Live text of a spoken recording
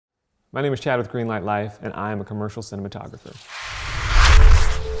My name is Chad with Greenlight Life, and I am a commercial cinematographer.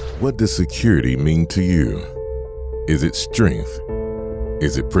 What does security mean to you? Is it strength?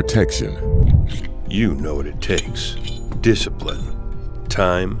 Is it protection? You know what it takes. Discipline,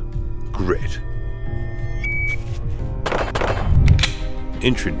 time, grit.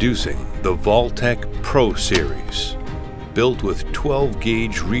 Introducing the Vaultec Pro Series, built with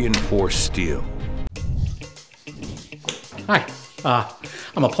 12-gauge reinforced steel. Hi,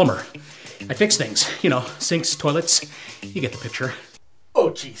 I'm a plumber. I fix things, you know, sinks, toilets, you get the picture.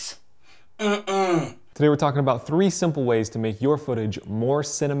 Oh, jeez. Today we're talking about 3 simple ways to make your footage more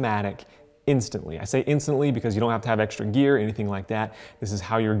cinematic instantly. I say instantly because you don't have to have extra gear, anything like that. This is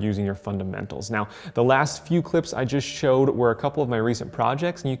how you're using your fundamentals. Now, the last few clips I just showed were a couple of my recent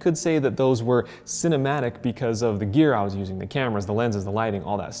projects, and you could say that those were cinematic because of the gear I was using, the cameras, the lenses, the lighting,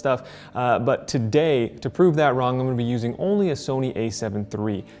 all that stuff. But today, to prove that wrong, I'm going to be using only a Sony A7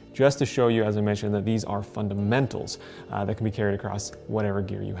 III, just to show you, as I mentioned, that these are fundamentals that can be carried across whatever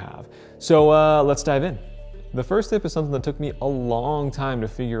gear you have. So let's dive in. The first tip is something that took me a long time to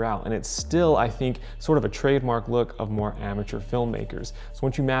figure out, and it's still, I think, sort of a trademark look of more amateur filmmakers. So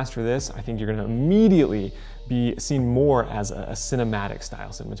once you master this, I think you're gonna immediately be seen more as a cinematic style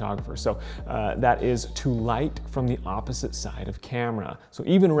cinematographer. So that is to light from the opposite side of camera. So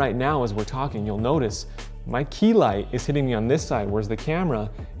even right now as we're talking, you'll notice my key light is hitting me on this side, whereas the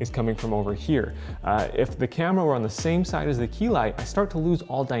camera is coming from over here. If the camera were on the same side as the key light, I start to lose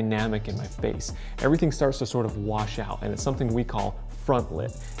all dynamic in my face. Everything starts to sort of wash out, and it's something we call front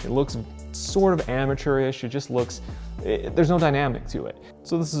lit. It looks sort of amateurish, it just looks, there's no dynamic to it.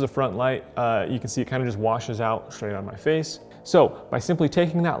 So this is a front light. You can see it kind of just washes out straight on my face. So by simply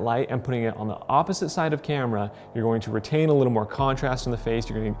taking that light and putting it on the opposite side of camera, you're going to retain a little more contrast in the face.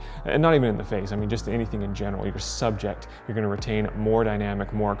 You're going to, and not even in the face, I mean just anything in general, your subject, you're going to retain more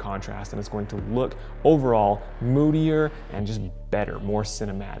dynamic, more contrast, and it's going to look overall moodier and just better, more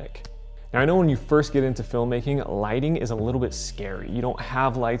cinematic. Now I know when you first get into filmmaking, lighting is a little bit scary. You don't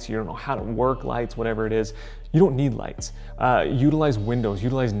have lights, you don't know how to work lights, whatever it is. You don't need lights. Utilize windows,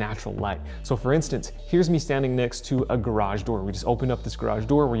 utilize natural light. So for instance, here's me standing next to a garage door. We just opened up this garage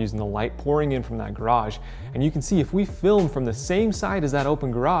door, we're using the light pouring in from that garage, and you can see if we film from the same side as that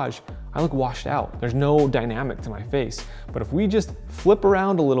open garage, I look washed out. There's no dynamic to my face. But if we just flip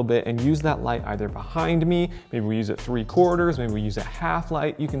around a little bit and use that light either behind me, maybe we use it 3/4, maybe we use a half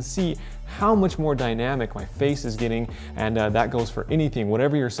light, you can see how much more dynamic my face is getting, and that goes for anything,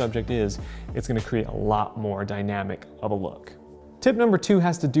 whatever your subject is, it's gonna create a lot more dynamic of a look. Tip number 2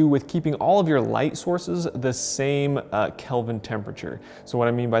 has to do with keeping all of your light sources the same Kelvin temperature. So what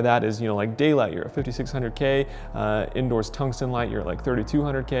I mean by that is, you know, like daylight, you're at 5600K, indoors tungsten light, you're at like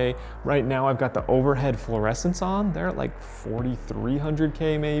 3200K. Right now I've got the overhead fluorescents on, they're at like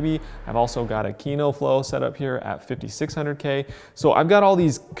 4300K maybe. I've also got a Kino flow set up here at 5600K. So I've got all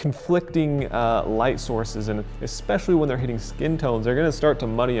these conflicting light sources, and especially when they're hitting skin tones, they're gonna start to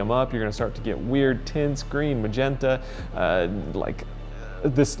muddy them up. You're gonna start to get weird tints, green, magenta,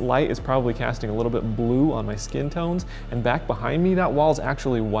 this light is probably casting a little bit blue on my skin tones, and back behind me that wall's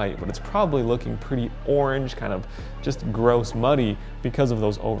actually white, but it's probably looking pretty orange, kind of just gross muddy because of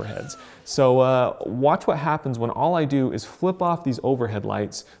those overheads. So watch what happens when all I do is flip off these overhead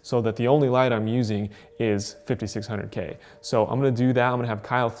lights so that the only light I'm using is 5600K. So I'm gonna do that. I'm gonna have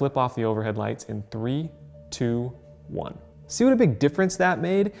Kyle flip off the overhead lights in 3, 2, 1. See what a big difference that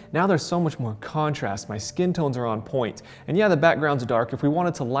made? Now there's so much more contrast, my skin tones are on point. And yeah, the background's dark. If we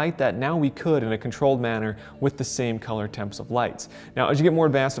wanted to light that, now we could in a controlled manner with the same color temps of lights. Now, as you get more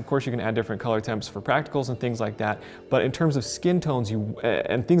advanced, of course, you can add different color temps for practicals and things like that. But in terms of skin tones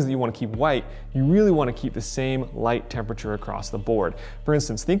and things that you want to keep white, you really want to keep the same light temperature across the board. For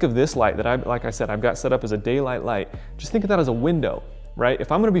instance, think of this light that like I said, I've got set up as a daylight light. Just think of that as a window. Right?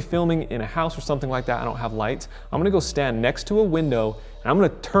 If I'm gonna be filming in a house or something like that, I don't have lights, I'm gonna go stand next to a window and I'm gonna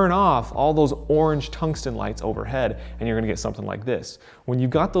turn off all those orange tungsten lights overhead, and you're gonna get something like this. When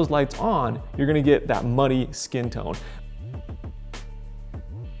you've got those lights on, you're gonna get that muddy skin tone.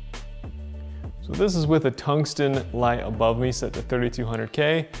 So this is with a tungsten light above me set to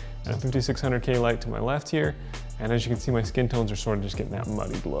 3200K and a 5600K light to my left here. And as you can see, my skin tones are sort of just getting that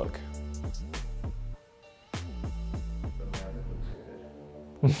muddied look.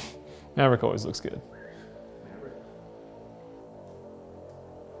 Maverick always looks good.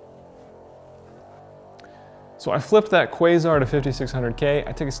 So I flipped that Quasar to 5600K.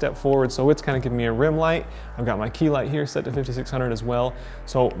 I took a step forward, so it's kind of giving me a rim light. I've got my key light here set to 5600 as well.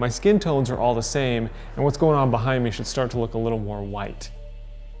 So my skin tones are all the same, and what's going on behind me should start to look a little more white.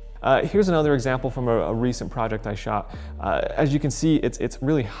 Here's another example from a recent project I shot. As you can see, it's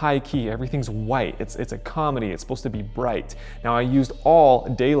really high key. Everything's white. It's a comedy. It's supposed to be bright. Now I used all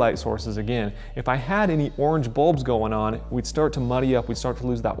daylight sources again. If I had any orange bulbs going on, we'd start to muddy up. We'd start to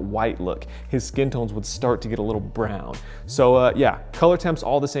lose that white look. His skin tones would start to get a little brown. So yeah, color temp's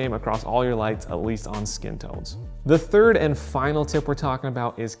all the same across all your lights, at least on skin tones. The third and final tip we're talking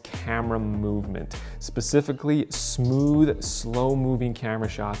about is camera movement, specifically smooth, slow-moving camera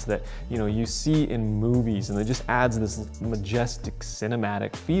shots that you see in movies, and it just adds this majestic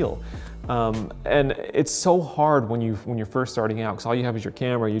cinematic feel. And it's so hard when you're first starting out, because all you have is your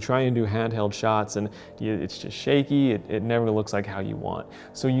camera. You try and do handheld shots, and it's just shaky. It never looks like how you want.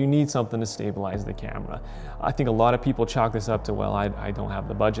 So you need something to stabilize the camera. I think a lot of people chalk this up to, well, I don't have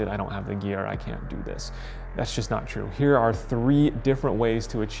the budget, I don't have the gear, I can't do this. That's just not true. Here are 3 different ways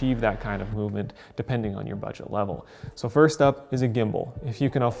to achieve that kind of movement depending on your budget level. So first up is a gimbal. If you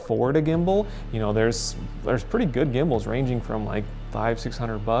can afford a gimbal, there's pretty good gimbals ranging from like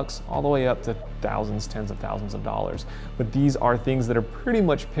 $500-600 all the way up to thousands, tens of thousands of dollars. But these are things that are pretty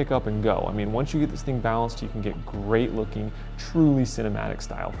much pick up and go. I mean, once you get this thing balanced, you can get great looking, truly cinematic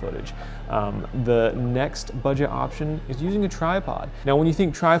style footage. The next budget option is using a tripod. Now, when you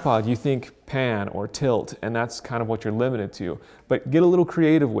think tripod, you think pan or tilt, and that's kind of what you're limited to. But get a little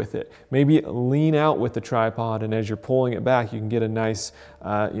creative with it. Maybe lean out with the tripod, and as you're pulling it back, you can get a nice,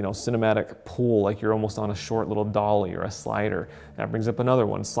 cinematic pull, like you're almost on a short little dolly or a slider. That brings up another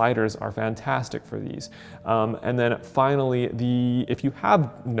one. Sliders are fantastic for these. And then finally, if you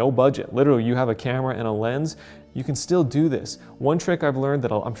have no budget, literally you have a camera and a lens, you can still do this. One trick I've learned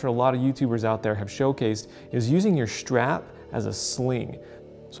that I'm sure a lot of YouTubers out there have showcased is using your strap as a sling.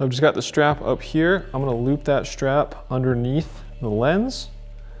 So I've just got the strap up here. I'm gonna loop that strap underneath the lens.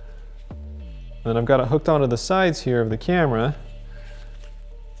 And I've got it hooked onto the sides here of the camera.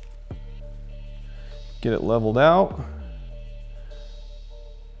 Get it leveled out.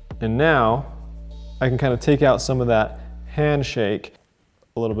 And now I can kind of take out some of that handshake,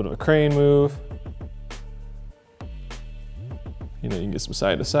 a little bit of a crane move. You can get some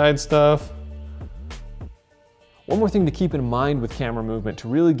side to side stuff. One more thing to keep in mind with camera movement to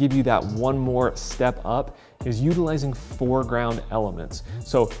really give you that one more step up is utilizing foreground elements.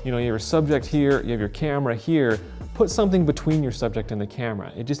 So, you have your subject here, you have your camera here, put something between your subject and the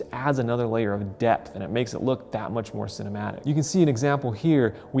camera. It just adds another layer of depth and it makes it look that much more cinematic. You can see an example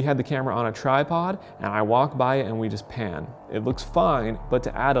here. We had the camera on a tripod and I walk by it and we just pan. It looks fine, but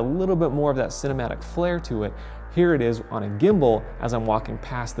to add a little bit more of that cinematic flair to it, here it is on a gimbal as I'm walking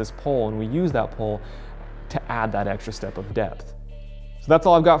past this pole, and we use that pole to add that extra step of depth. So that's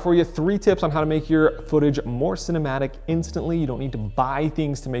all I've got for you. 3 tips on how to make your footage more cinematic instantly. You don't need to buy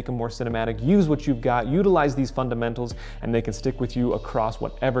things to make them more cinematic. Use what you've got, utilize these fundamentals, and they can stick with you across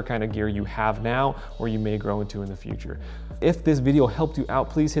whatever kind of gear you have now or you may grow into in the future. If this video helped you out,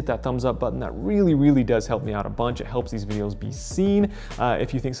 please hit that thumbs up button. That really, really does help me out a bunch. It helps these videos be seen.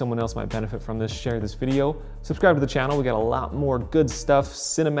 If you think someone else might benefit from this, share this video. Subscribe to the channel. We got a lot more good stuff,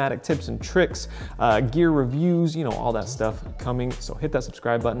 cinematic tips and tricks, gear reviews, all that stuff coming. So hit that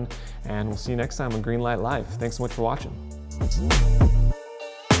subscribe button, and we'll see you next time on Greenlight Live. Thanks so much for watching.